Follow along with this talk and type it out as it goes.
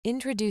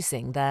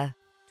Introducing the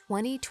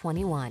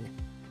 2021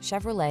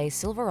 Chevrolet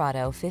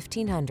Silverado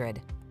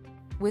 1500.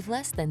 With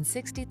less than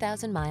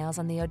 60,000 miles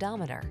on the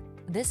odometer,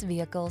 this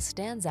vehicle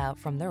stands out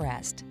from the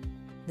rest.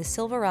 The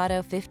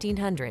Silverado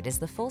 1500 is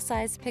the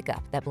full-size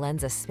pickup that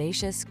blends a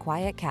spacious,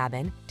 quiet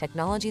cabin,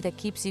 technology that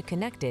keeps you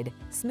connected,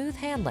 smooth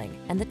handling,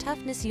 and the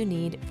toughness you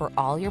need for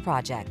all your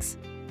projects.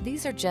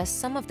 These are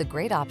just some of the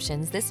great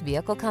options this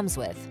vehicle comes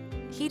with: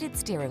 heated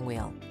steering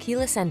wheel,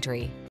 keyless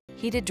entry,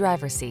 heated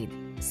driver's seat,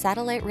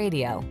 satellite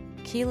radio,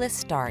 keyless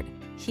start,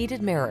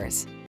 heated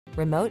mirrors,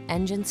 remote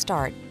engine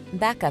start,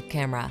 backup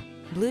camera,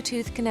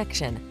 Bluetooth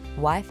connection,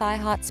 Wi-Fi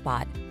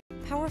hotspot.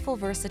 Powerful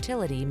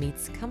versatility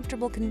meets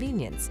comfortable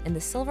convenience in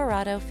the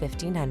Silverado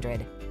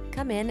 1500.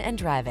 Come in and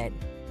drive it.